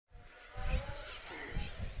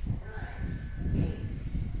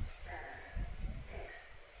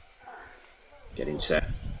Getting set.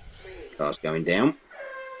 Cars going down.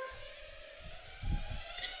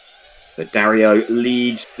 So Dario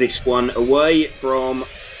leads this one away from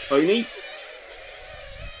Tony.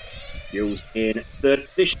 Jules in third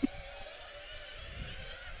position.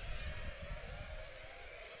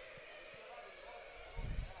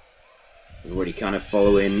 Already kind of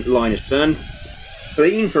following Linus turn.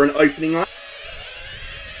 Clean for an opening lap.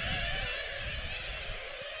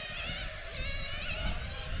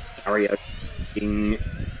 Dario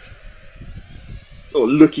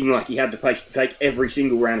looking like he had the pace to take every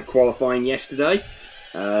single round of qualifying yesterday.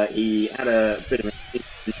 He had a bit of an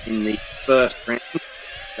incident in the first round,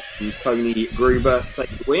 and Tony Gruber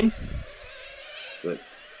taking the win. But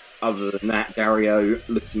other than that, Dario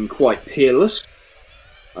looking quite peerless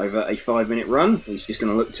over a 5-minute run. He's just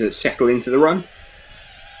going to look to settle into the run.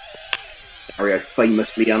 Dario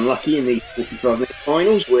famously unlucky in these 45-minute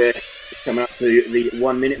finals, where he's coming up to the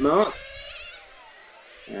 1-minute mark.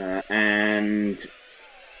 And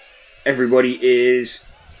everybody is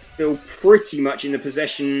still pretty much in the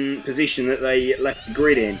position that they left the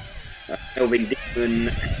grid in. Elvin Dickman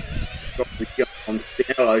got the jump on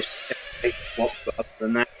Spinello, swaps, but other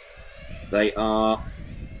than that, they are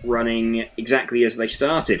running exactly as they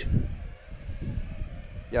started.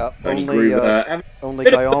 Yeah, only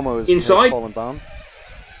Guillermo has fallen down.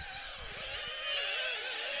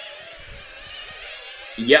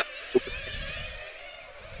 Yep.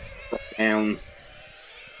 Down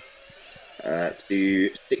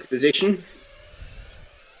to 6th position.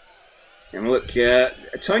 And look,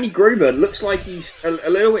 Tony Gruber looks like he's a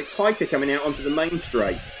little bit tighter coming out onto the main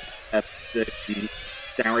straight. The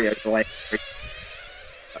Dario Gillespie.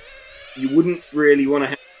 You wouldn't really want to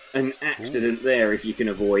have an accident there if you can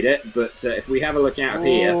avoid it, but if we have a look out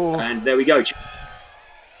here, and there we go.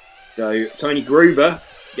 So Tony Gruber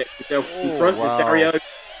gets himself in front as Dario.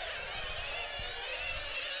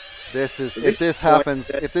 If this happens,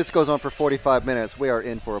 if this goes on for 45 minutes, we are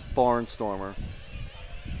in for a barnstormer.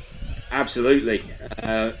 Absolutely.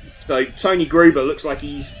 So Tony Gruber looks like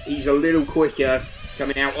he's a little quicker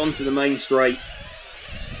coming out onto the main straight,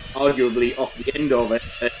 arguably off the end of it.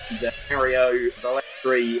 And Dario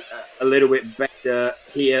Valestri a little bit better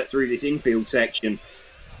here through this infield section.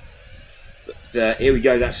 But here we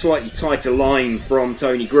go, that slightly tighter line from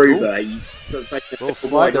Tony Gruber. He's sort of taking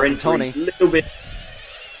a wider entry, Tony. A little bit.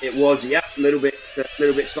 It was, yeah, a little bit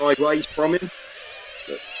sideways from him.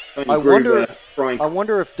 I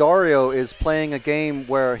wonder if Dario is playing a game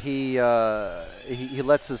where he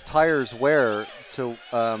lets his tires wear to, you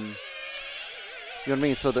know what I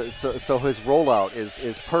mean? So his rollout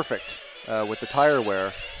is perfect with the tire wear.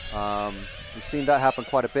 We've seen that happen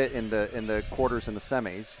quite a bit in the quarters and the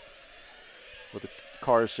semis, where the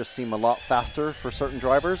cars just seem a lot faster for certain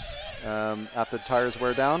drivers after the tires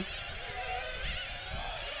wear down.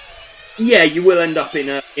 Yeah, you will end up in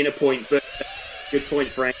a point, but good point,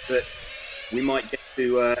 Frank, that we might get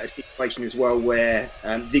to a situation as well where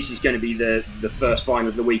this is going to be the first final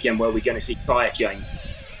of the weekend where we're going to see tyre change,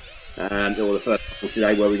 or the first final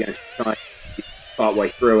today where we're going to see tyre part way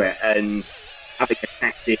through it, and having a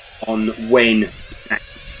tactic on when,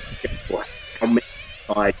 how many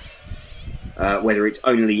tyres, whether it's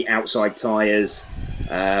only outside tyres.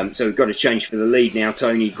 So we've got to change for the lead now.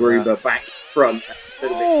 Tony Gruber back front. A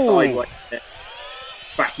little bit sideways there.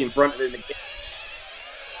 Back in front of him again.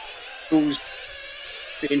 Jules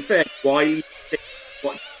being fairly wide.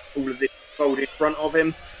 All of this fold in front of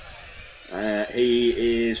him. He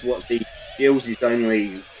is Jules is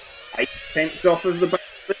only 8/10 off of the back.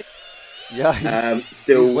 Yeah, he's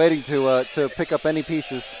waiting to pick up any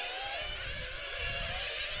pieces.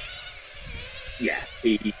 Yeah,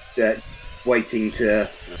 he's waiting to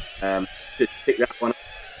pick that one up.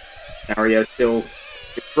 Dario still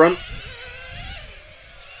in front.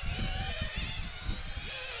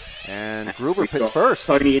 And Gruber pits first.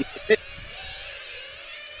 Tony in pit.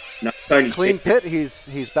 No, Tony's clean pit.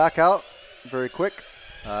 He's back out very quick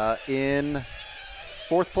in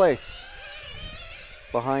 4th place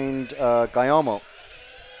behind Guillermo.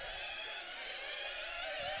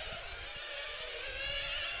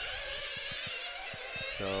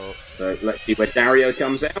 So let's see where Dario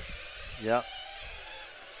comes out. Yeah.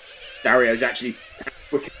 Dario's actually had a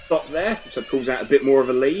quicker stop there, so pulls out a bit more of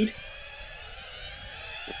a lead.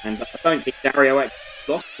 And I don't think Dario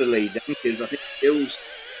actually lost the lead then, because I think Bill's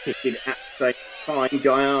pitted at the same time.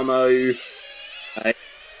 Guillermo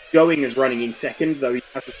going as running in 2nd, though he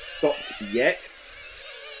hasn't stopped yet.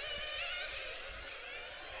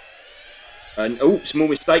 And small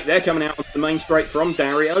mistake there, coming out onto the main straight from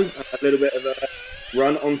Dario. A little bit of a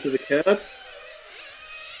run onto the curb.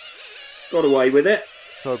 Got away with it.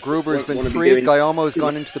 So Gruber's been freed. Guillermo's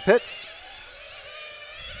gone into the pits.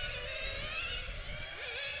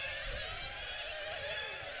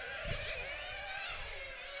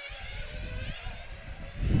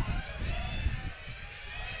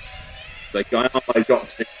 So Guillermo got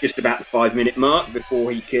to just about the 5-minute mark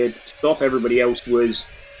before he could stop. Everybody else was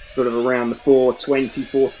sort of around the 4:20,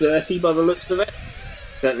 4:30 by the looks of it.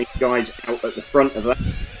 Certainly guys out at the front of that.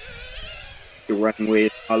 Still running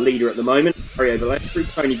with our leader at the moment, Dario Balestri.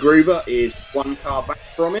 Tony Gruber is 1 car back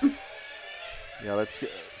from him. Yeah, let's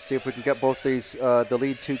see if we can get both these, the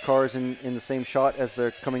lead 2 cars in the same shot as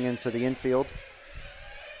they're coming into the infield.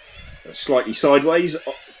 Slightly sideways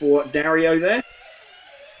for Dario there.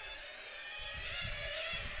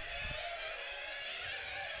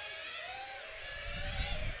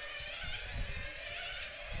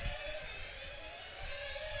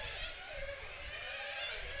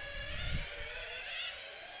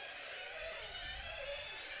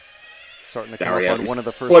 Starting to come up on one of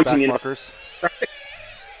the first closing back markers.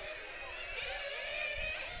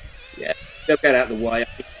 Yeah, they'll get out of the way.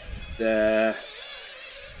 That's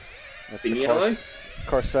the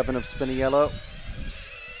car 7 of Spiniello.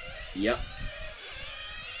 Yep.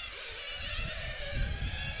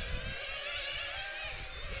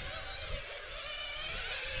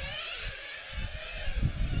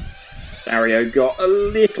 Dario got a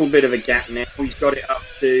little bit of a gap now. He's got it up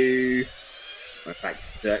to... In fact,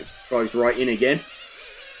 it drives right in again.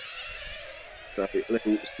 So a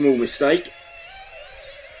little small mistake.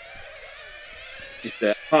 Just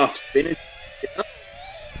a half spin.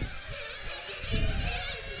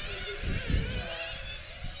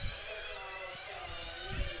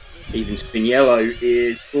 Even Spiniello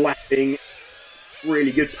is lapping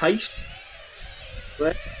really good pace.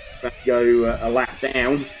 There. About to go a lap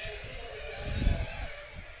down.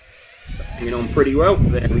 Hanging on pretty well.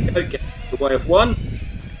 There we go. Get the way of 1.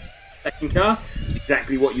 Second car.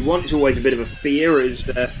 Exactly what you want. It's always a bit of a fear as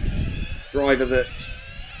a driver that's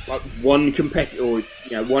like one competitor, or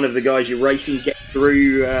one of the guys you're racing gets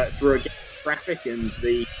through a gap of traffic, and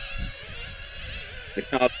the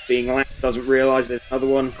car that's being lapped doesn't realise there's another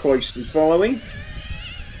one closely following.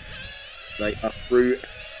 They are through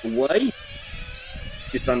away.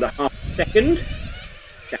 Just under half a second.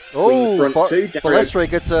 Oh, Balestri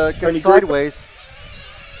gets sideways.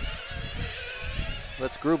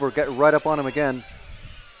 Let's Gruber get right up on him again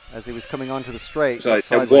as he was coming onto the straight. So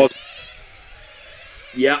there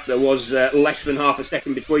was less than half a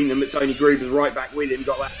second between them, but Tony Gruber's right back with him,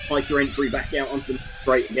 got that tighter entry back out onto the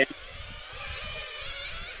straight again.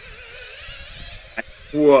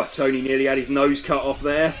 Whoa, Tony nearly had his nose cut off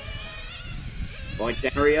there by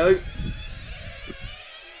Dario.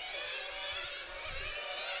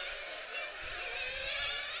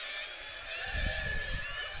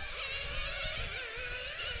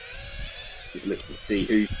 Just looking to see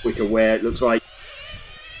who's quicker where. It looks like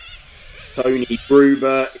Tony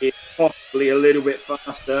Gruber is possibly a little bit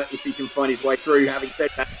faster if he can find his way through. Having said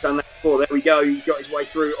that, he's done that before. There we go. He's got his way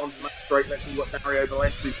through onto the straight. Let's see what Dario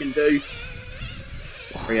Balestri can do.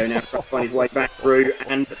 Dario now trying to find his way back through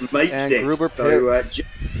and makes it. Gruber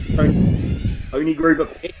so Tony Gruber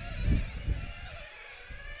pits.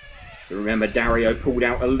 So remember, Dario pulled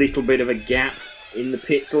out a little bit of a gap in the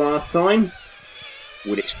pits last time.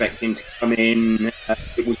 Would expect him to come in.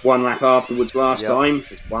 It was 1 lap afterwards last time.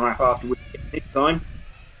 It's 1 lap afterwards this time.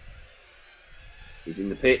 He's in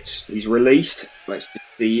the pits. He's released. Let's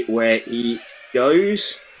just see where he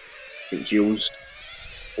goes. I think Jules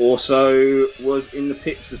also was in the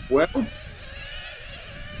pits as well.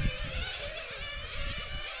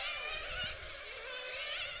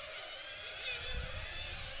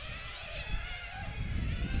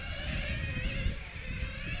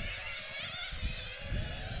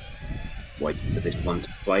 Waiting for this one to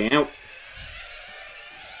play out.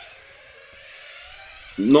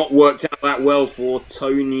 Not worked out that well for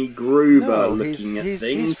Tony Gruber. Looking at things,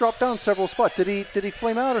 he's dropped down several spots. Did he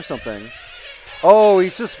flame out or something? Oh,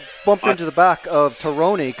 he's just bumped into the back of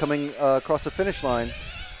Tironi coming across the finish line.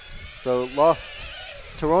 So lost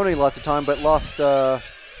Tironi lots of time, but lost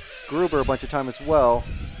Gruber a bunch of time as well.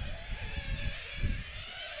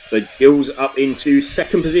 So Gills up into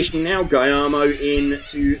 2nd position now. Guillermo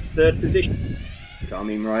into 3rd position.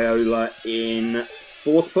 Carmine Raiola in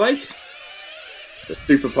 4th place. The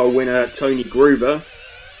Super Pole winner, Tony Gruber,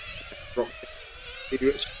 dropped to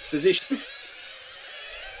position.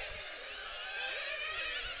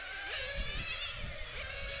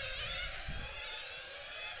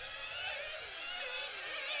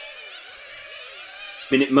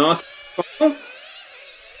 Minute mark.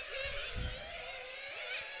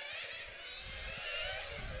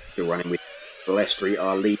 Still running with Balestri,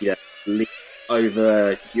 our leader,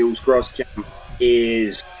 over Jules Groskamp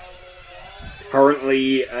is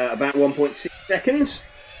currently about 1.6 seconds.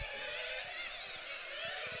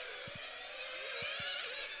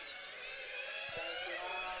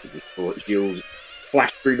 Before Jules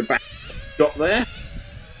flashed through the back stop there.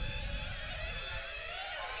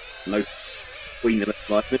 No between them at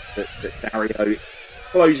the moment, but Dario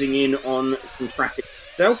closing in on some traffic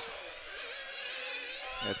himself.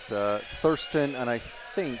 It's Thurston, and I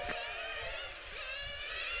think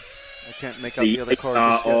I can't make out the other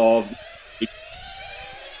car just yet.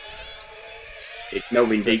 It's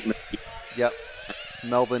Melvin Diekman. Yep,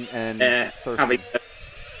 Melvin and Thurston. Having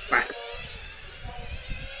back.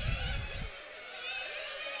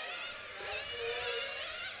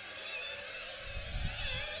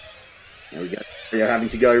 There we go. You're having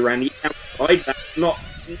to go around the outside. That's not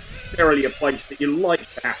necessarily a place that you like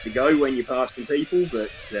to have to go when you're passing people, but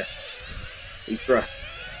we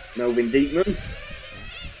trust Melvin Diekman.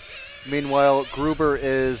 Meanwhile, Gruber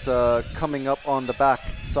is coming up on the back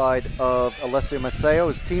side of Alessio Mazzeo,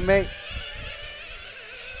 his teammate,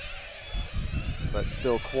 but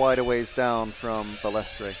still quite a ways down from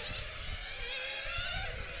Balestri.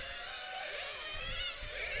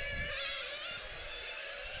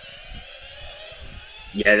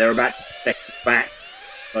 Yeah, they're about seconds back,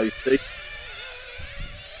 those two.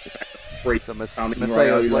 So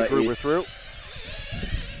Masseo's let Gruber through.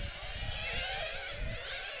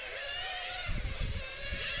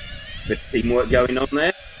 Good teamwork going on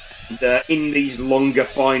there. And in these longer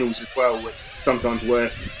finals as well, it's sometimes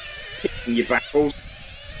worth picking your battles.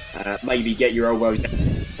 Maybe get your elbows down,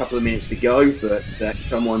 a couple of minutes to go, but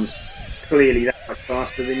someone's clearly that much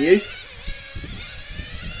faster than you.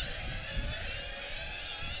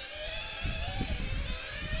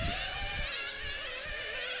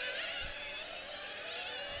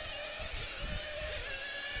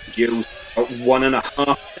 Jules at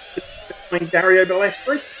 1.5 seconds behind Dario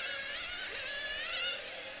Balestri.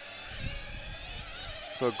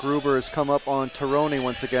 So Gruber has come up on Tironi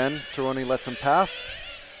once again. Tironi lets him pass.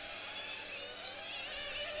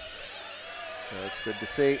 So that's good to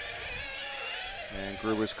see. And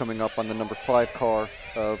Gruber's coming up on the number 5 car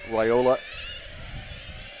of Raiola,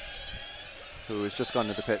 who has just gone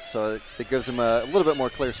to the pit. So it gives him a little bit more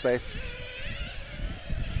clear space.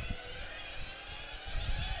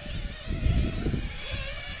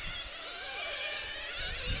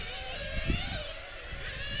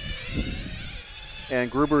 And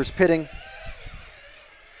Gruber is pitting.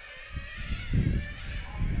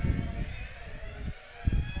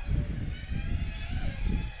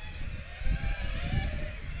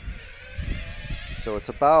 So it's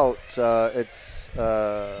about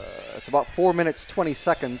 4 minutes 20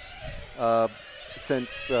 seconds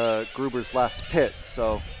since Gruber's last pit.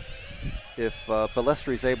 So if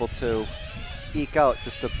Balestri is able to eke out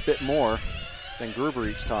just a bit more than Gruber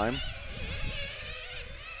each time,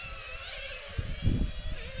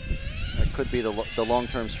 could be the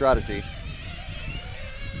long-term strategy.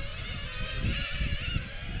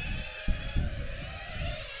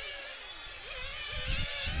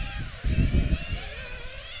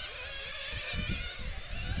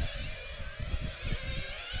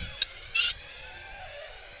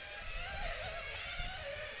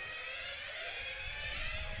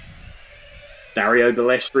 Dario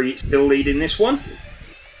Balestri still leading this one.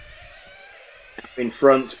 In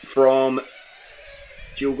front from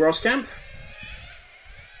Jules Groskamp.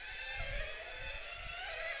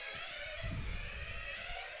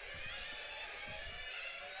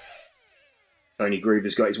 Tony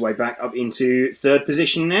Gruber's got his way back up into 3rd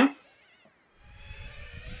position now.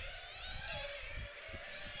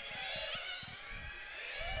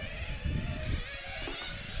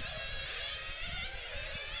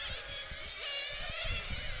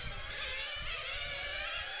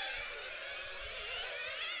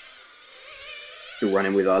 Still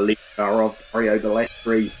running with our lead car of Dario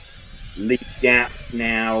Balestri. Lead gap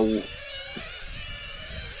now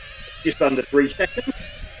just under 3 seconds.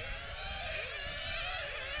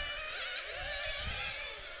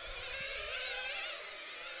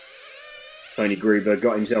 Tony Gruber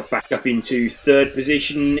got himself back up into 3rd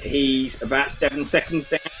position. He's about 7 seconds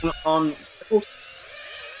down on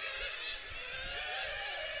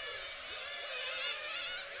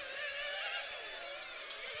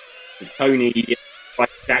Tony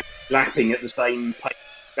lapping at the same pace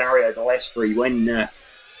as Dario Balestri. When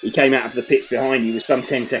he came out of the pits behind, he was some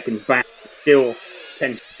 10 seconds back, still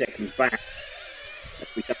 10 seconds back as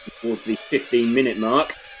we come towards the 15-minute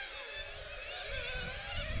mark.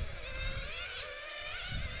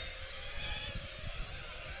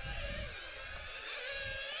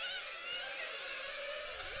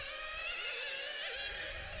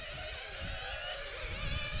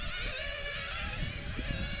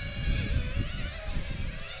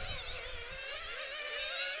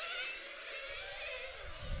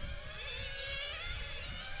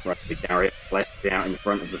 Right, with Dario left out in the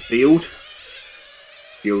front of the field.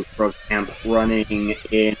 Field camp running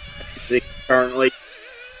in currently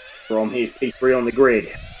from his P3 on the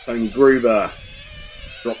grid. Tony Gruber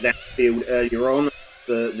dropped down the field earlier on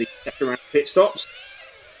the second round pit stops.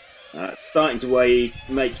 Starting to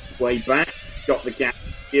make his way back. Got the gap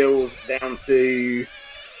field down to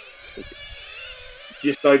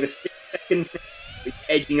just over 6 seconds. It's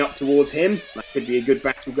edging up towards him. That could be a good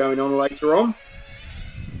battle going on later on.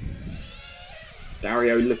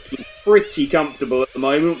 Dario looking pretty comfortable at the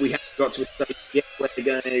moment. We haven't got to a stage yet where they're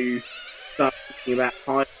going to start thinking about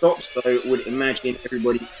high stops, so I would imagine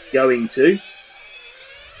everybody's going to.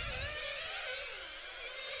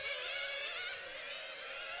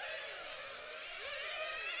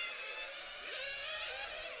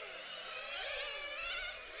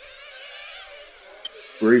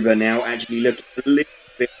 Gruber now actually looking a little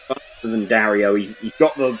bit faster than Dario. He's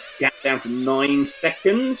got the gap down to 9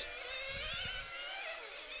 seconds.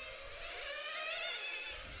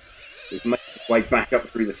 He's making his way back up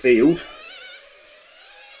through the field.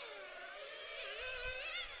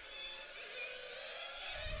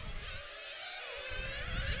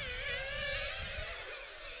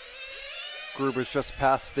 Gruber's just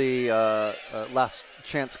past the last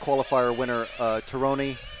chance qualifier winner,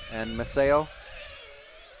 Tironi and Maceo.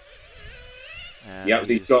 Yeah,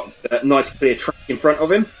 he's got a nice clear track in front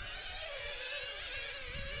of him.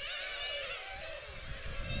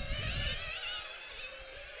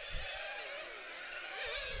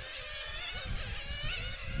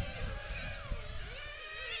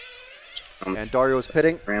 And Dario's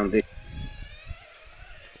pitting. Around it.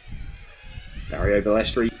 Dario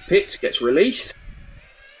Balestri pits, gets released.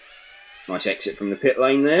 Nice exit from the pit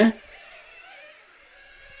lane there.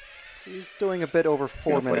 So he's doing a bit over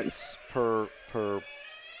 4 minutes per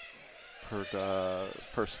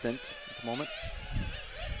stint at the moment.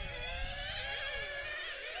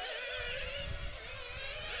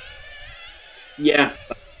 Yeah,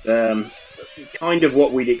 kind of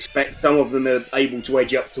what we'd expect. Some of them are able to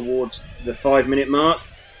edge up towards the 5-minute mark.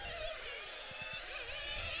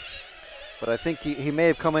 But I think he may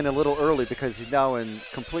have come in a little early because he's now in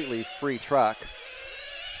completely free track.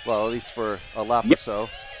 Well, at least for a lap or so.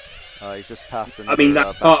 He just passed another. I mean,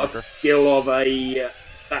 that's part of the skill of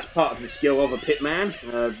the skill of a pitman,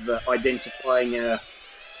 identifying a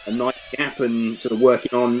nice gap and sort of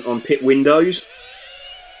working on pit windows.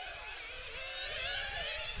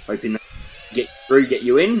 Hoping that get you through, get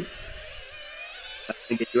you in,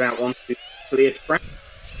 and get you out onto clear track.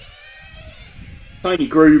 Tony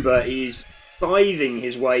Gruber is scything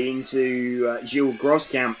his way into Gilles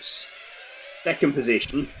Groskamp's second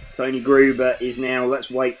position. Tony Gruber is now,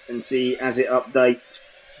 let's wait and see as it updates.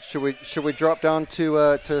 Should we drop down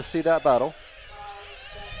to see that battle?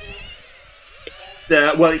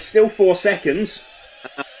 Well, it's still 4 seconds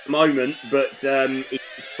at the moment, but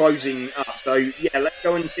it's closing up. So, yeah, let's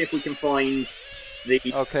go and see if we can find the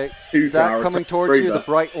two Zach coming towards you, the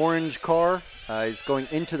bright orange car. He's going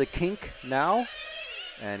into the kink now,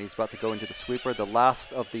 and he's about to go into the sweeper, the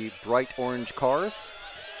last of the bright orange cars.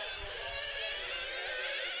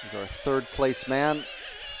 He's our third place man,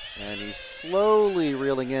 and he's slowly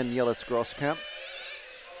reeling in Jellis Groskamp,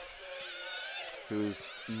 who's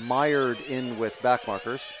mired in with back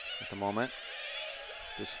markers at the moment.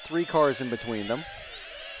 There's 3 cars in between them.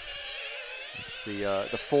 It's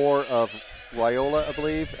the 4 of Raiola, I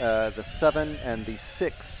believe, the 7 and the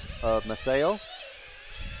 6 of Maceo.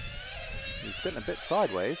 He's getting a bit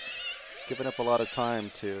sideways, giving up a lot of time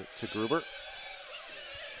to Gruber.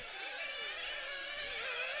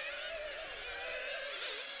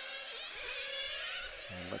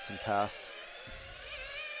 And lets him pass.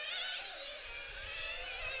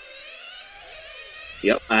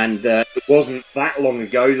 Yep, and it wasn't that long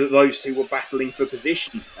ago that those two were battling for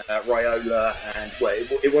position, Raiola and, well,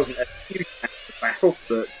 it wasn't a huge battle,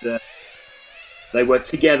 but they were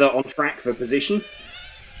together on track for position.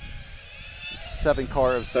 The 7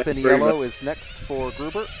 car of Spiniello is next for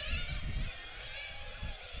Gruber.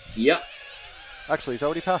 Yep. Actually, he's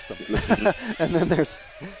already passed him. And then there's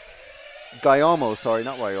Guillermo, sorry,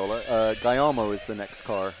 not Raiola. Guillermo is the next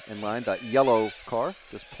car in line, that yellow car,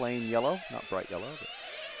 just plain yellow, not bright yellow. But.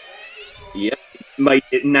 Yep,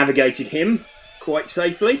 it navigated him quite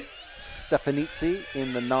safely. Stefanizzi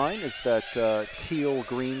in the 9 is that teal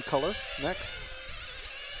green color next.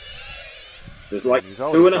 There's like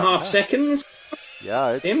 2.5 seconds.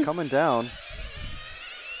 Yeah, it's coming down.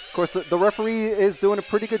 Of course, the referee is doing a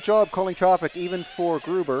pretty good job calling traffic, even for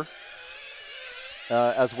Gruber,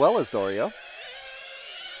 as well as Dario.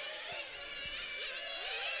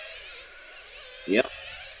 Yep.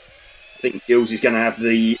 think Gilles is going to have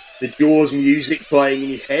the Jaws music playing in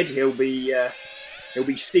his head. He'll be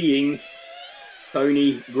seeing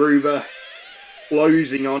Tony Gruber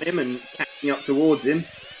closing on him and catching up towards him.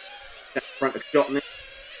 That's front of shot now.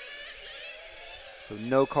 So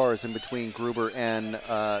no cars in between Gruber and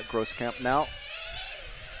Grosskamp now.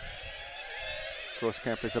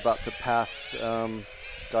 Grosskamp is about to pass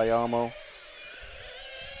Diamo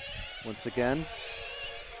once again.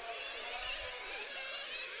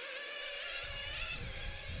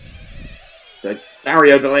 So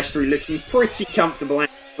Dario Balestri looking pretty comfortable out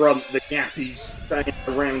front. The gap is staying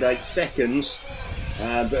around 8 seconds.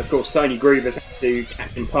 But of course, Tony Gruber's had to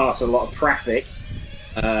catch and pass a lot of traffic.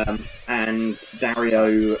 And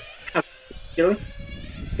Dario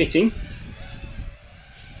hitting.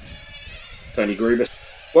 Tony Gruber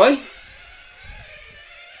way.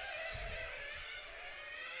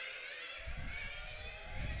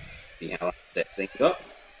 See how that sets things up.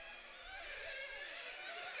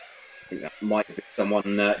 I think that might have been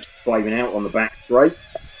someone just waving out on the back straight.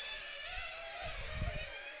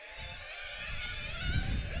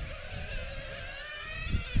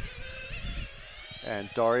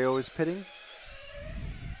 And Dario is pitting.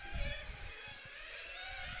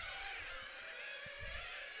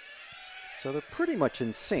 So they're pretty much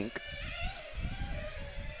in sync.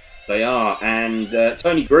 They are, and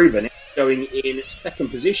Tony Gruber going in second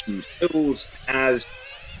position. Jules has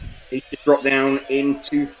he's just dropped down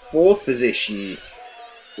into 4th position.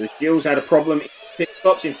 So Jules had a problem in pit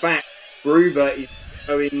stops. In fact, Gruber is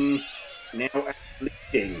going now at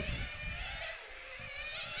leading.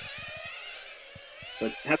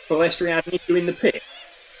 But has Balestri had an issue in the pit?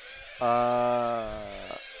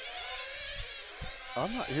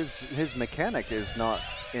 I'm not. His mechanic is not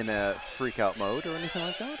in a freak out mode or anything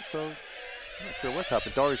like that. So I'm not sure what's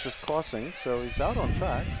happened. Dario's just crossing, so he's out on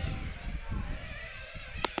track.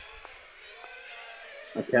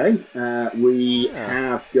 Okay, we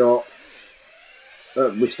have got.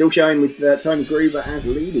 We're still showing with Tony Gruber as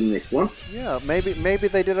leading this one. Yeah, maybe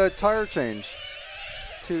they did a tire change.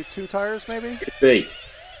 Two tires, maybe?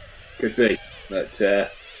 Could be. But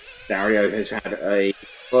Dario has had a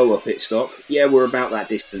slower pit stop. Yeah, we're about that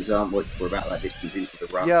distance, aren't we? We're about that distance into the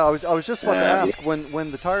run. Yeah, I was just about to ask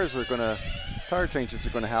when the tire changes are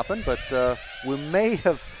gonna happen, but we may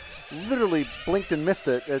have literally blinked and missed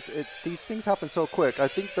it. These things happen so quick. I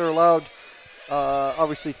think they're allowed,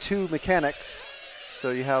 obviously, 2 mechanics.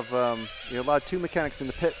 So you have you're allowed 2 mechanics in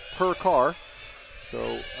the pit per car. So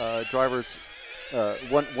drivers.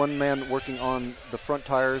 One man working on the front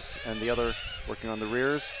tires and the other working on the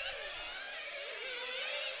rears.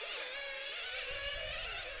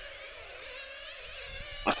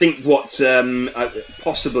 I think what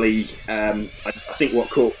possibly I think what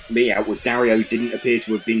caught me out was Dario didn't appear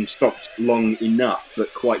to have been stopped long enough,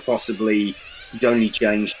 but quite possibly he's only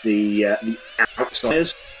changed the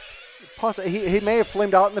outsiders. He may have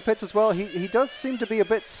flamed out in the pits as well. He does seem to be a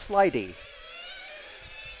bit slidey.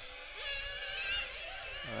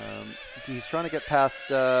 He's trying to get past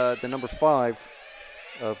the number 5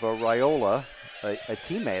 of Raiola, a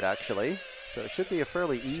teammate actually. So it should be a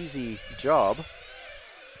fairly easy job.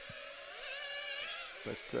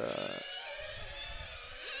 But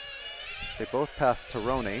they both passed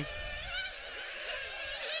Tirone.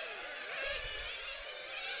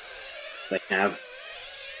 They have.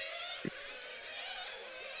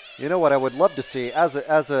 You know what I would love to see as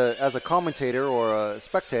a commentator or a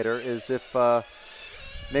spectator is if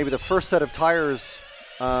maybe the first set of tires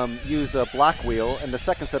use a black wheel and the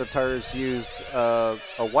second set of tires use a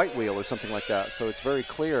white wheel or something like that, so it's very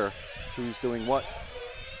clear who's doing what.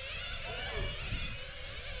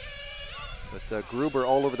 But Gruber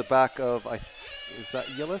all over the back of, is that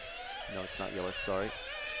Yillis? No, it's not Yillis, sorry.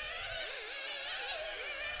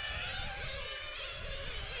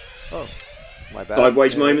 Oh, my bad.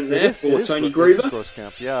 Sideways moment there for Tony Gruber.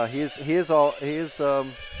 Grosskamp. Yeah, he is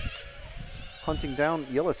hunting down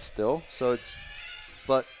Yillis still, so it's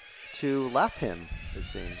but to lap him, it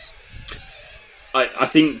seems. I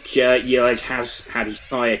think Yillis has had his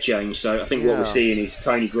tyre change, so I think what we're seeing is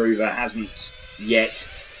Tony Gruber hasn't yet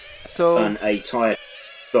done a tyre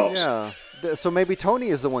stop. Yeah, so maybe Tony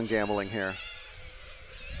is the one gambling here.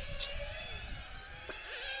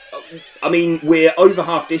 I mean, we're over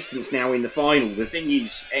half distance now in the final. The thing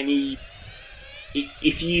is,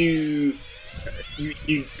 if you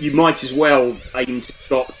might as well aim to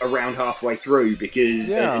stop around halfway through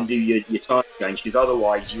and do your tyre change, because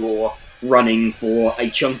otherwise you're running for a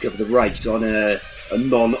chunk of the race on a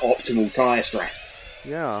non-optimal tyre strat.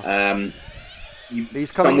 Yeah.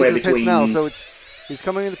 He's coming into the pits now, so he's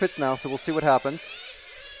coming into the pits now, so we'll see what happens.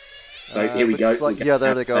 So here we go. Like, yeah,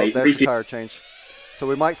 there they go. There's the tire change. So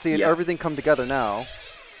we might see everything come together now.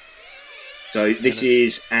 So this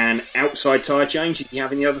is an outside tyre change. Did you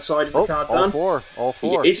have any other side of the car done? All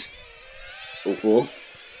four. It is. All four.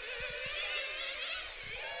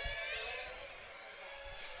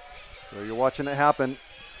 So you're watching it happen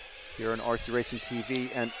here on RC Racing TV,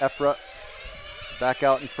 and EFRA back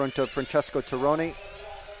out in front of Francesco Tironi.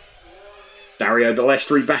 Dario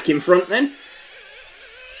Balestri back in front then.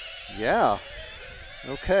 Yeah.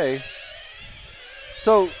 Okay.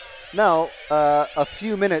 So now a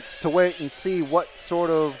few minutes to wait and see what sort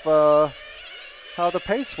of how the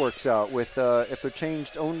pace works out with if they're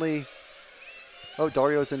changed only. Oh,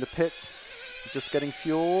 Dario's in the pits, just getting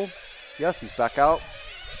fuel. Yes, he's back out.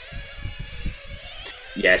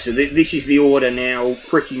 Yeah, so this is the order now,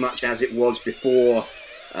 pretty much as it was before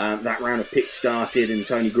that round of pits started and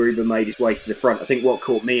Tony Gruber made his way to the front. I think what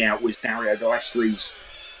caught me out was Dario Balestri's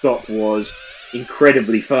stop was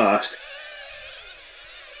incredibly fast.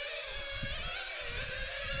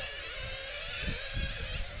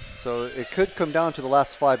 So it could come down to the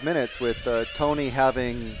last 5 minutes with Tony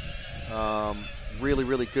having really,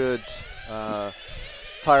 really good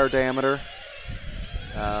tire diameter.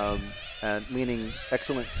 And meaning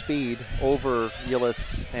excellent speed over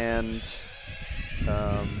Gillis and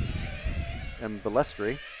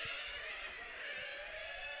Balestri.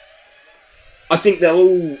 I think they'll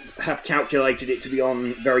all have calculated it to be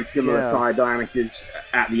on very similar tyre diameters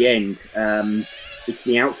at the end. It's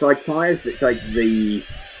the outside tyres that take the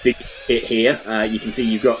big hit here. You can see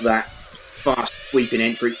you've got that fast sweeping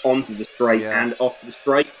entry onto the straight and off the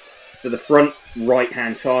straight. So the front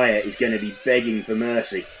right-hand tyre is going to be begging for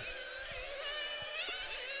mercy.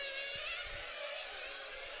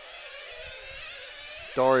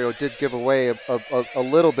 Dario did give away a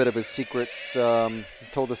little bit of his secrets. He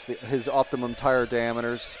told us his optimum tire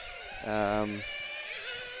diameters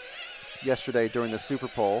yesterday during the Super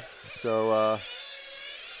Pole. So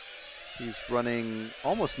he's running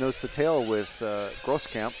almost nose to tail with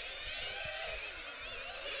Grosskamp.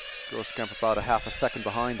 Grosskamp about a half a second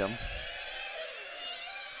behind him.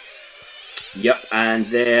 Yep, and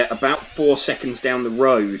they're about 4 seconds down the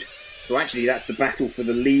road. So actually, that's the battle for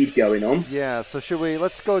the lead going on. Yeah. So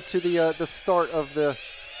let's go to the start of the.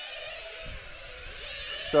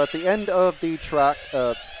 So at the end of the track,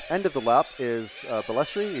 end of the lap is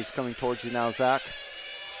Balestri. He's coming towards you now, Zach.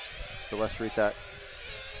 It's Balestri at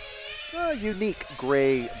that unique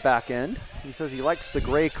gray back end. He says he likes the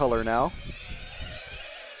gray color now.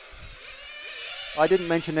 I didn't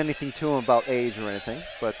mention anything to him about age or anything,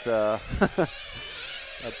 but I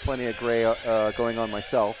have plenty of gray going on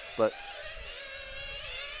myself. But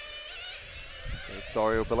it's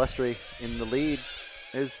Dario Balestri in the lead.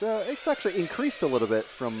 It's actually increased a little bit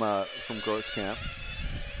from Grosskamp.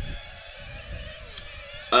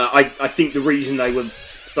 I think the reason they were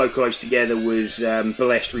so close together was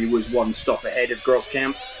Balestri was one stop ahead of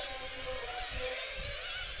Grosskamp.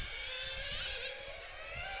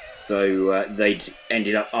 So they'd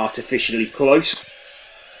ended up artificially close,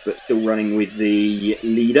 but still running with the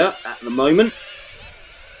leader at the moment.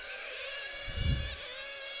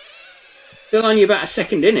 Still only about a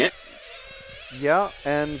second in it. Yeah,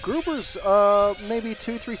 and Gruber's maybe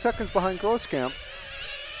 2-3 seconds behind Grosskamp.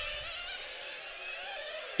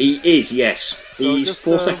 He is, yes. So he's just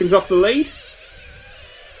 4 seconds off the lead.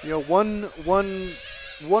 You know, one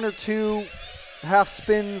or two half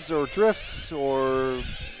spins or drifts or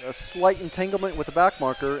a slight entanglement with the back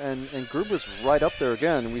marker, and Gruber's right up there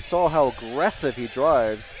again. And we saw how aggressive he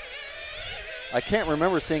drives. I can't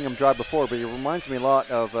remember seeing him drive before, but he reminds me a lot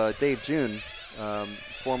of Dave June,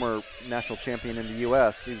 former national champion in the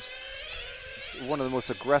U.S. He's one of the most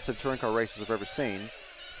aggressive touring car racers I've ever seen.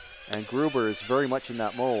 And Gruber is very much in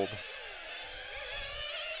that mold.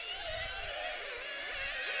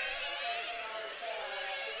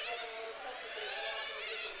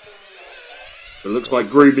 It looks like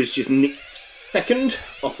Gruber's just nicked second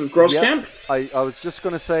off of Grosskamp. Yeah, I was just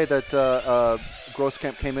going to say that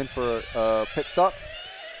Grosskamp came in for a pit stop.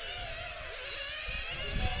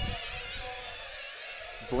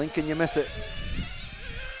 Blink and you miss it.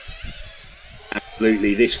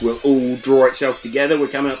 Absolutely, this will all draw itself together. We're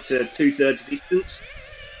coming up to 2/3 distance.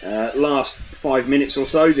 Last 5 minutes or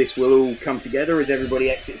so, this will all come together as everybody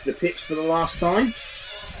exits the pits for the last time.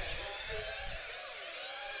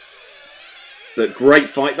 But great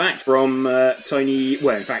fight back from Tony.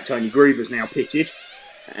 Well, in fact, Tony Gruber's now pitted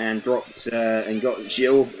and dropped and got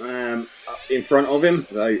Gilles up in front of him.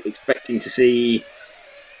 So expecting to see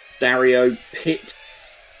Dario pit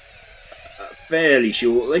fairly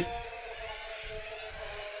shortly.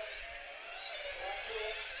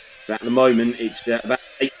 So at the moment, it's about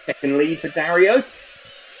 8-second lead for Dario.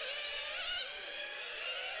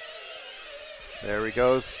 There he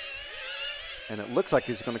goes. And it looks like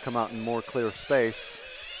he's going to come out in more clear space.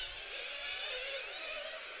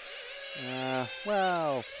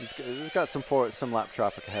 Well, he's got some lap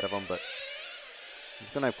traffic ahead of him, but he's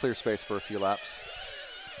going to have clear space for a few laps.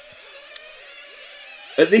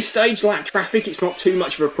 At this stage, lap traffic, it's not too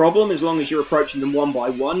much of a problem as long as you're approaching them one by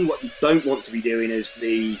one. What you don't want to be doing as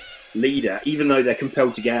the leader, even though they're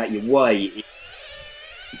compelled to get out of your way, is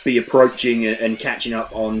be approaching and catching up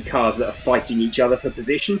on cars that are fighting each other for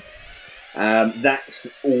position. That's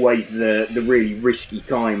always the really risky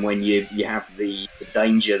time when you have the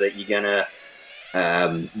danger that you're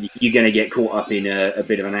gonna get caught up in a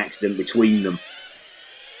bit of an accident between them.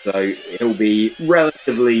 So he'll be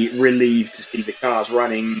relatively relieved to see the cars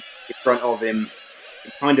running in front of him,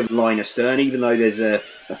 kind of line astern. Even though there's a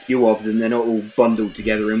few of them, they're not all bundled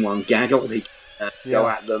together in one gaggle. He can go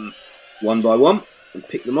at them one by one and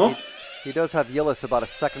pick them off. He does have Yillis about a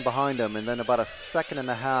second behind him, and then about a second and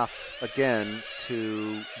a half again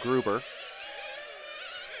to Gruber.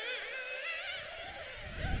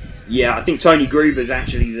 Yeah, I think Tony Gruber's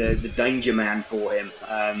actually the danger man for him.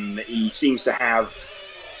 He seems to have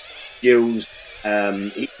Gilles.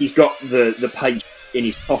 He's got the pace in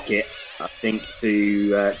his pocket, I think,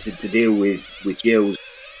 to deal with Gilles.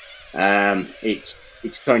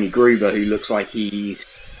 It's Tony Gruber who looks like he's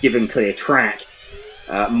given clear track.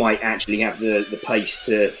 Might actually have the pace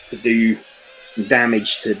to do some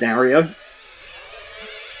damage to Dario.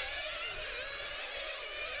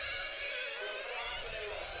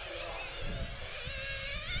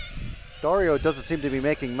 Dario doesn't seem to be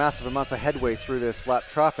making massive amounts of headway through this lap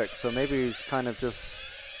traffic, so maybe he's kind of just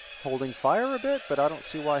holding fire a bit, but I don't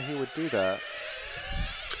see why he would do that.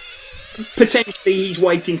 Potentially he's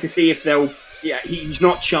waiting to see if they'll... Yeah, he's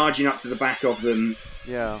not charging up to the back of them.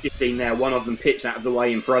 Yeah. 15 there, one of them pits out of the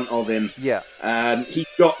way in front of him. Yeah. He's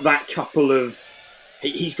got that couple of...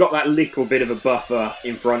 He's got that little bit of a buffer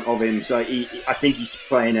in front of him, so I think he's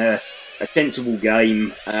playing a sensible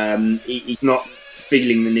game. He's not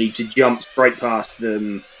feeling the need to jump straight past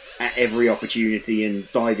them at every opportunity and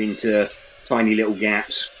dive into tiny little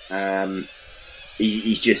gaps.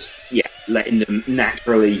 He's just, letting them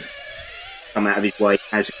naturally come out of his way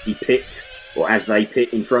as he pits, or as they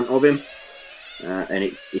pit in front of him. And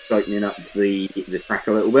it's opening up the track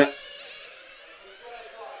a little bit.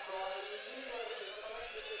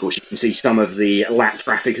 Of course, you can see some of the lap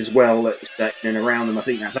traffic as well that's in and around them. I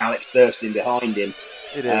think that's Alex Thurston behind him.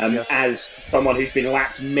 It is, yes. As someone who's been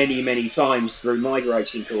lapped many, many times through my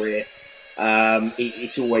racing career,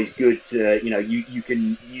 it's always good to, you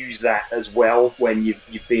can use that as well when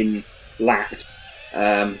you've been lapped.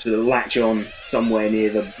 To latch on somewhere near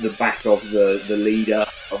the back of the leader.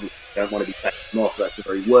 Obviously, you don't want to be taking them off. That's the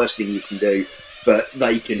very worst thing you can do. But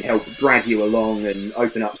they can help drag you along and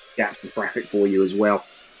open up gaps in traffic for you as well.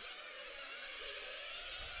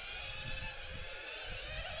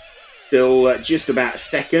 Still just about a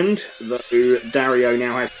second, though Dario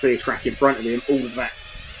now has clear track in front of him. All of that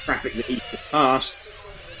traffic that he's passed.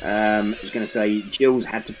 I was going to say Gilles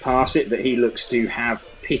had to pass it, but he looks to have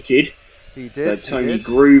pitted. He did. So Tony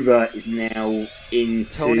Gruber is now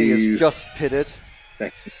into... Tony is just pitted.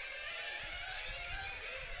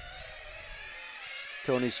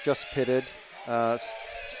 Tony's just pitted.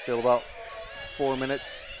 Still about 4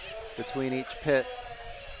 minutes between each pit.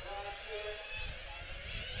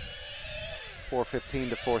 4:15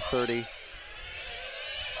 to 4:30.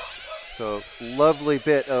 So lovely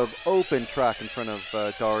bit of open track in front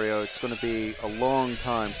of Dario. It's going to be a long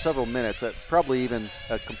time, several minutes, probably even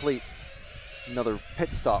a complete another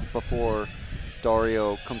pit stop before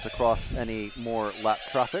Dario comes across any more lap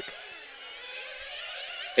traffic.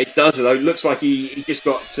 It does, though. It looks like he just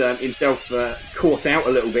got himself caught out a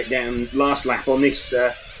little bit down last lap on this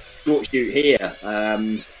short shoot here.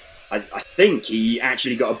 I think he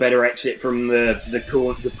actually got a better exit from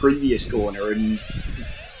the previous corner and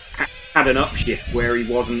had an upshift where he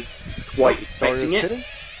wasn't quite expecting it.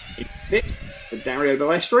 In pit for Dario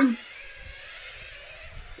Balestri.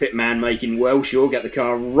 Pitman making well sure get the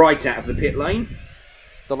car right out of the pit lane.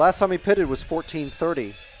 The last time he pitted was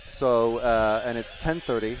 14:30, so and it's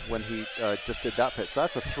 10:30 when he just did that pit. So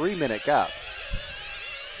that's a 3-minute gap.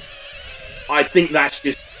 I think that's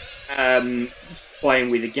just playing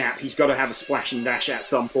with a gap. He's got to have a splash and dash at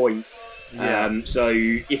some point. Yeah. So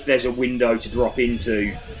if there's a window to drop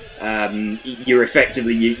into, you're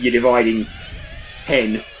effectively you're dividing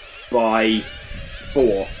 10 by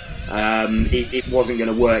 4. It wasn't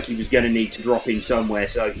going to work. He was going to need to drop in somewhere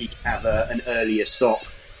so he could have an earlier stop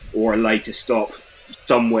or a later stop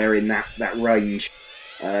somewhere in that range.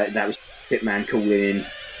 That was Pitman calling in.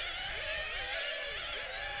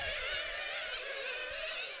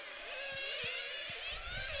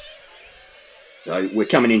 So we're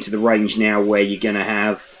coming into the range now where you're going to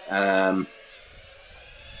have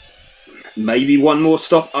maybe one more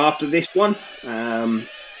stop after this one.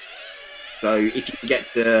 So if you can get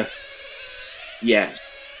to, yeah,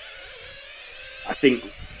 I think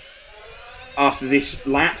after this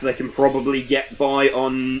lap they can probably get by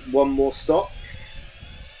on one more stop.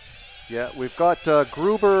 Yeah, we've got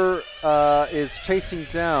Gruber is chasing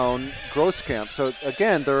down Grosskamp. So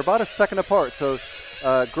again, they're about a second apart. So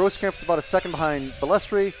Grosskamp is about a second behind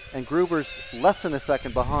Balestri, and Gruber's less than a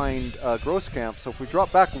second behind Grosskamp. So if we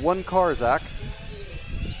drop back one car, Zach,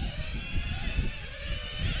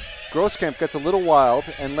 Grosskamp gets a little wild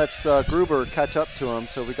and lets Gruber catch up to him.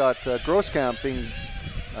 So we got Grosskamp being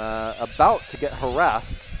about to get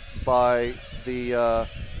harassed by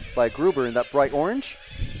by Gruber in that bright orange,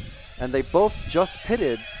 and they both just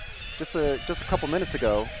pitted just a couple minutes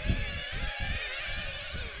ago.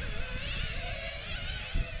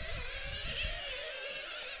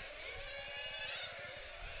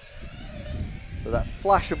 So that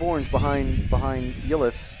flash of orange behind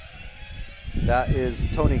Yillis, that is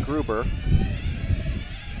Tony Gruber.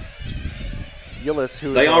 Yillis,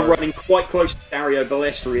 who they are running quite close to Dario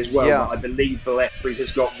Balestri as well. Yeah. But I believe Balestri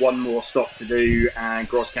has got one more stop to do, and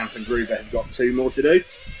Grosskamp and Gruber have got two more to do.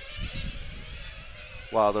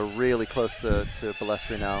 Wow, they're really close to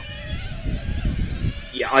Balestri now.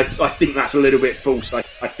 Yeah, I think that's a little bit false. I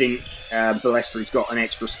think Balestri's got an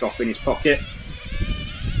extra stop in his pocket.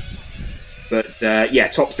 But yeah,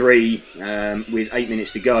 top three with 8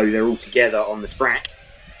 minutes to go. They're all together on the track.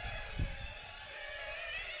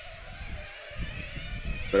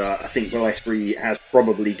 But I think Balestri has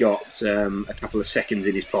probably got a couple of seconds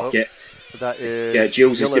in his pocket. Oh, that is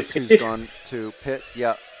Gilles who's gone to pit.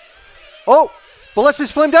 Yeah. Oh,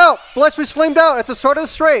 Balestri's flamed out. Balestri's flamed out at the start of the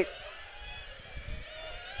straight.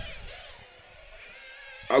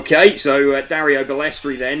 Okay, so Dario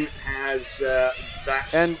Balestri then has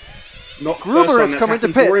that's and not Gruber has come into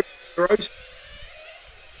pit.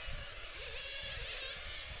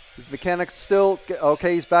 His mechanic's still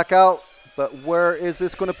okay. He's back out, but where is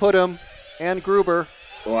this going to put him? And Gruber.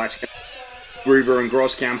 Well, actually, Gruber and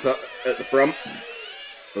Grosskamp up at the front.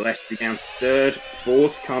 Balestri down to third,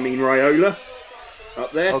 fourth. Carmine Raiola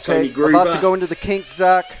up there. Okay, Tony Gruber about to go into the kink,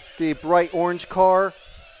 Zach. The bright orange car.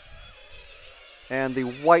 And the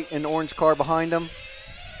white and orange car behind him.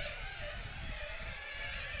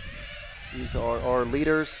 These are our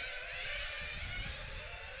leaders.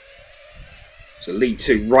 So lead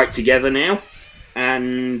two right together now.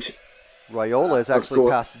 And Raiola is actually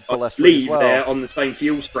past Balestri lead as well. there on the same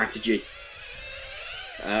fuel strategy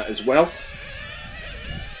as well.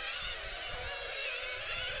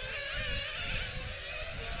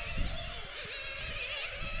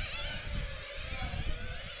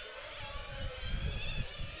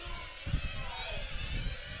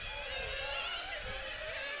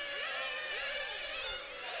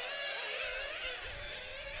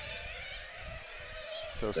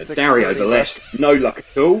 So Dario Balestri, no luck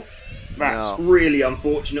at all. That's really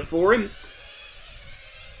unfortunate for him.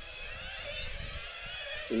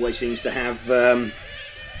 Always seems to have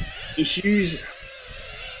issues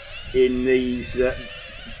in these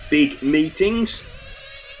big meetings.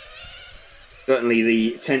 Certainly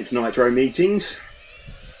the 10th Nitro meetings.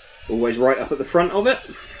 Always right up at the front of it.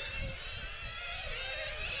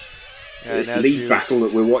 This lead battle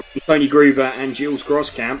that we're watching. Tony Gruber and Gilles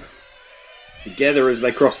Grosskamp together as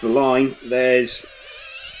they cross the line. There's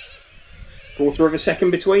a quarter of a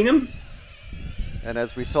second between them. And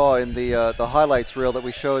as we saw in the highlights reel that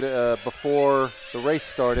we showed before the race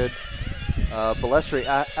started, Balestri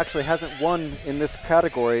actually hasn't won in this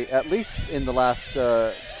category, at least in the last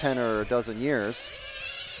 10 or a dozen years.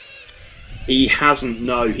 He hasn't,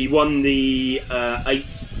 no. He won the 8th.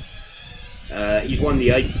 He's won the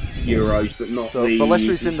 8th Euros, but not so the... So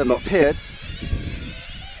Balestri's in the pits.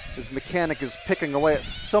 His mechanic is picking away at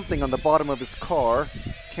something on the bottom of his car.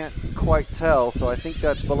 Can't quite tell, so I think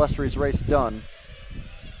that's Balestri's race done.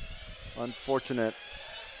 Unfortunate.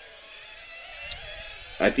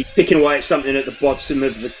 If he's picking away at something at the bottom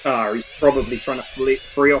of the car, he's probably trying to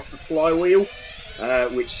free off the flywheel,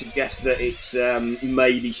 which suggests that it's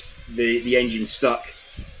maybe the engine stuck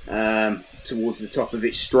towards the top of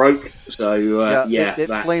its stroke. So yeah,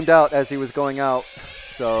 it flamed out as he was going out.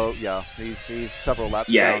 So yeah, he's several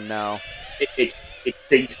laps down now. It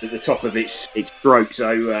seats at the top of its stroke,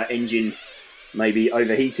 so engine maybe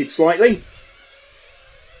overheated slightly.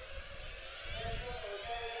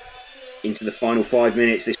 into the final 5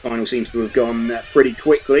 minutes. This final seems to have gone pretty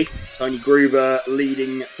quickly. Tony Gruber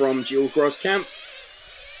leading from Gilles Groskamp.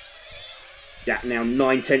 Gap now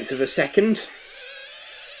 9/10 of a second.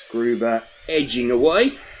 Gruber edging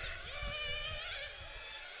away.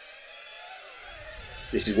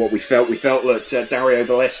 This is what we felt. We felt that Dario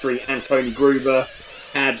Balestri and Tony Gruber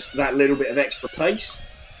had that little bit of extra pace.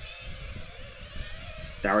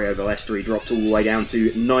 Dario Balestri dropped all the way down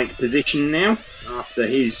to 9th position now after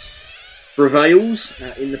his prevails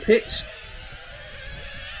in the pits.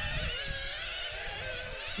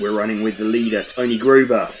 We're running with the leader, Tony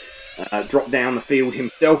Gruber. Dropped down the field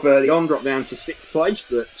himself early on, dropped down to 6th place,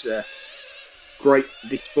 but great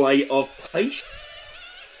display of pace.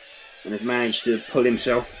 And has managed to pull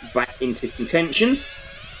himself back into contention.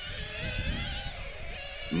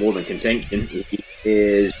 More than contention, he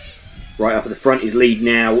is right up at the front. His lead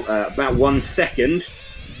now about 1 second.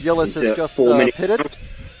 Gilles has just 4 minutes pitted. out.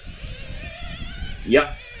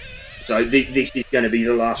 Yep. So this is going to be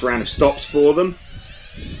the last round of stops for them.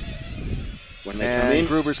 When they come in.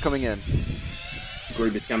 Gruber's coming in.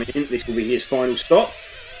 Gruber's coming in. This will be his final stop.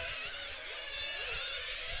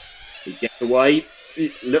 He gets away. A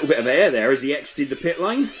little bit of air there as he exited the pit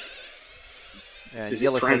lane. And as he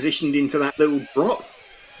transitioned into that little drop.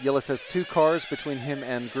 Gilles has 2 cars between him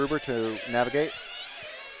and Gruber to navigate.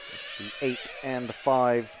 It's the 8 and the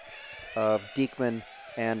 5 of Diekman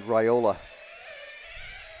and Raiola.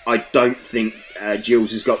 I don't think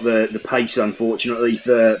Gilles has got the pace, unfortunately,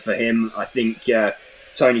 for him. I think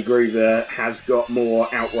Tony Gruber has got more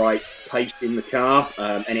outright pace in the car,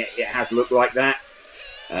 and it has looked like that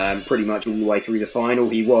pretty much all the way through the final.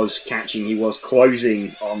 He was catching, he was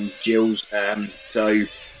closing on Gilles, so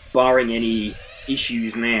barring any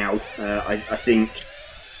issues now, I think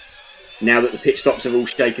now that the pit stops have all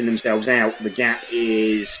shaken themselves out, the gap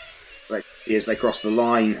is, as they cross the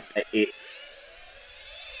line,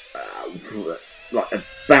 like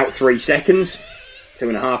about 3 seconds,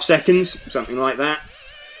 2.5 seconds, something like that.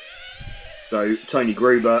 So Tony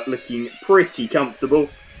Gruber looking pretty comfortable.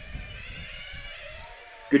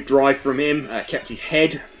 Good drive from him, kept his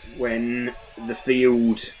head when the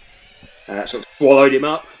field sort of swallowed him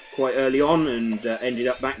up quite early on and ended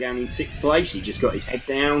up back down in 6th place. He just got his head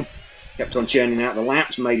down, kept on churning out the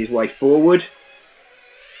laps, made his way forward.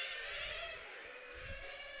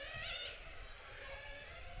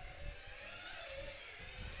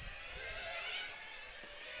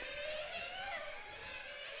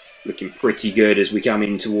 Looking pretty good as we come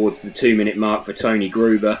in towards the 2-minute mark for Tony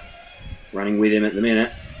Gruber. Running with him at the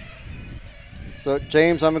minute. So,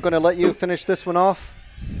 James, I'm going to let you finish this one off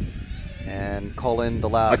and call in the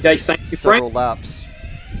last several laps.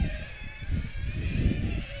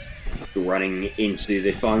 Still running into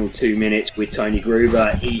the final 2 minutes with Tony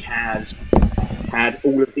Gruber. He has had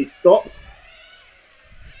all of his stops.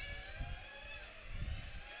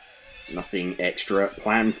 Nothing extra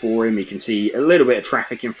planned for him. You can see a little bit of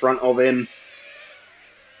traffic in front of him,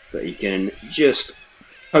 but he can just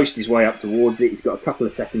post his way up towards it. He's got a couple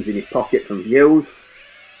of seconds in his pocket from Gilles.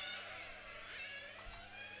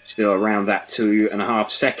 Still around that 2.5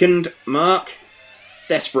 second mark.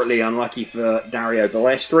 Desperately unlucky for Dario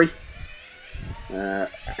Balestri.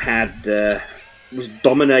 Was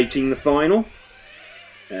dominating the final,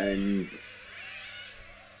 and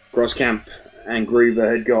Groskamp and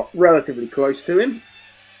Gruber had got relatively close to him.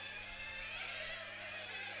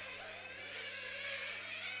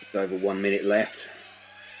 Just over 1 minute left.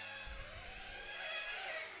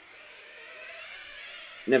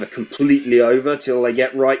 Never completely over till they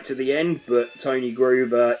get right to the end, but Tony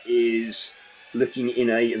Gruber is looking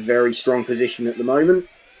in a very strong position at the moment.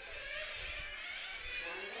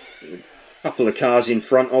 A couple of cars in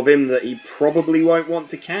front of him that he probably won't want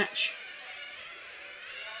to catch.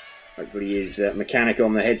 Hopefully his mechanic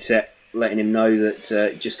on the headset letting him know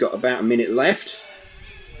that just got about a minute left.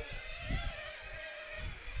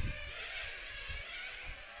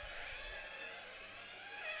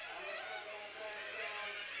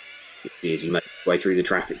 As he makes his way through the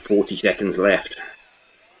traffic, 40 seconds left.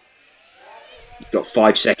 He's got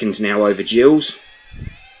 5 seconds now over Gilles.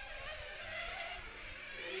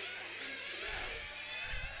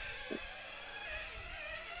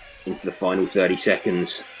 Into the final 30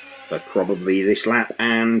 seconds. So probably this lap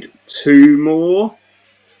and 2 more.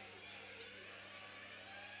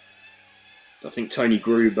 I think Tony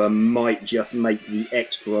Gruber might just make the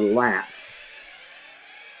extra lap.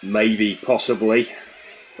 Maybe, possibly.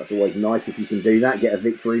 That's always nice if you can do that, get a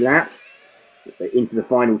victory lap. Into the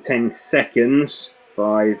final 10 seconds.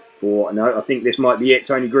 5, 4, no, I think this might be it.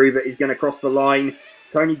 Tony Gruber is going to cross the line.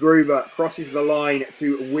 Tony Gruber crosses the line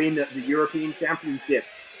to win the European Championship.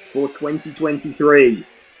 for 2023.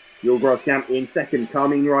 Your Groskamp in second,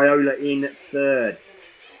 Carmine Raiola in third.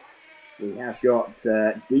 We have got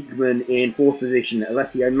Diekman in fourth position,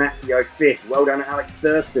 Alessio Mazzio fifth. Well done, Alex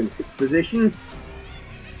Thurston, sixth position.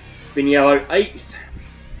 Spiniello eighth.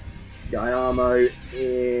 Guillermo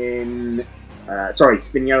in...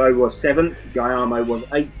 Spiniello was seventh. Guillermo was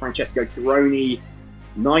eighth. Francesco Tironi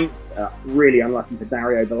ninth. Really unlucky for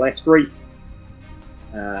Dario Balestri.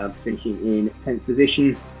 Finishing in 10th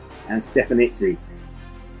position. And Stefanizzi.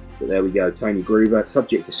 But there we go, Tony Groover,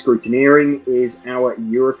 subject to scrutineering, is our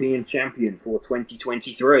European champion for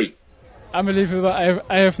 2023. Unbelievable,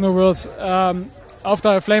 I have no words. After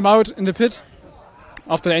I flame out in the pit,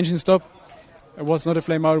 after the engine stop, it was not a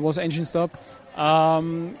flame out, it was engine stop.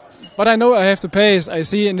 But I know I have the pace. I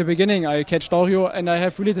see in the beginning I catch Dario and I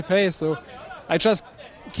have really the pace. So I just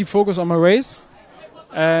keep focus on my race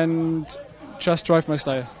and just drive my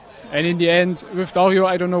style. And in the end, with Dario,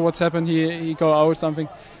 I don't know what's happened. He go out something.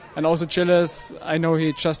 And also Gilles, I know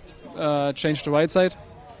he just changed the right side.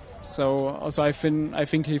 So also I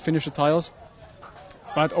think he finished the tires.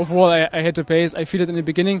 But overall, I had the pace. I feel it in the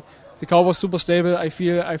beginning. The car was super stable. I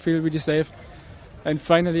feel really safe. And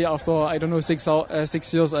finally, after I don't know 6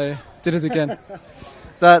 years, I did it again.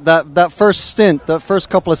 that first stint, the first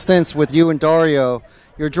couple of stints with you and Dario,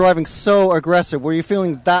 you're driving so aggressive. Were you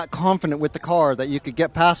feeling that confident with the car that you could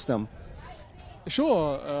get past him?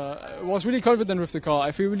 Sure, I was really confident with the car.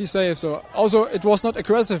 I feel really safe. So also, it was not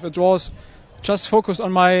aggressive. It was just focus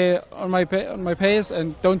on my pace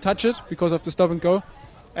and don't touch it because of the stop and go,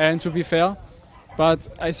 and to be fair. But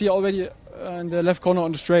I see already in the left corner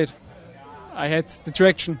on the straight, I had the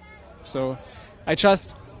traction. So I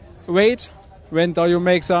just wait when Dario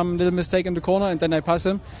makes some little mistake in the corner, and then I pass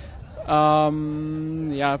him.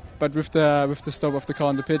 But with the stop of the car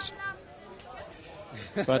in the pit.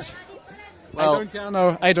 But. Well,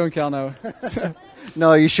 I don't care now.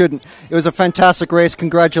 No, you shouldn't. It was a fantastic race.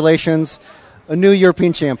 Congratulations. A new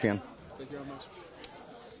European champion.